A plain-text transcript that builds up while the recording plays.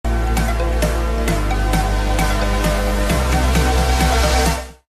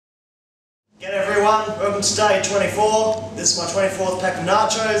welcome to day 24. This is my 24th pack of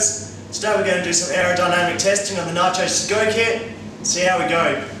nachos. Today we're going to do some aerodynamic testing on the Nachos to Go kit. See how we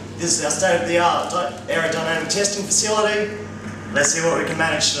go. This is our state-of-the-art aerodynamic testing facility. Let's see what we can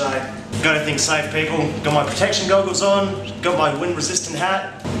manage today. Got to think safe, people. Got my protection goggles on, got my wind-resistant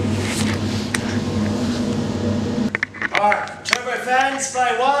hat. Alright, turbofan,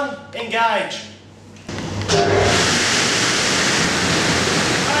 spray 1, engage. Spray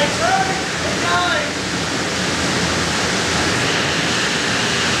 2, engage.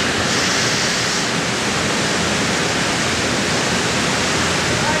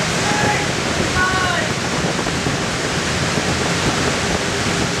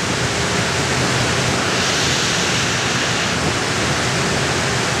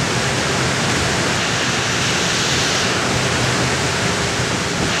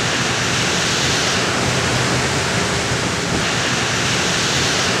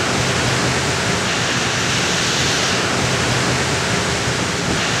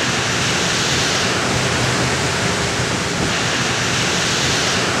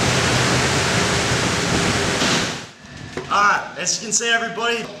 Alright, as you can see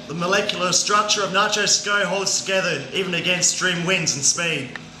everybody, the molecular structure of Nachos to Go holds together even against extreme winds and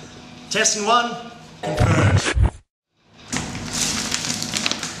speed. Testing 1, confirmed.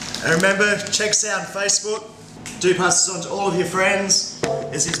 And remember, check us out on Facebook. Do pass this on to all of your friends.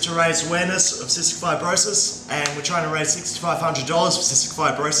 This is to raise awareness of cystic fibrosis, and we're trying to raise $6,500 for cystic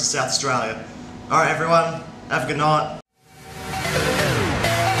fibrosis South Australia. Alright everyone, have a good night.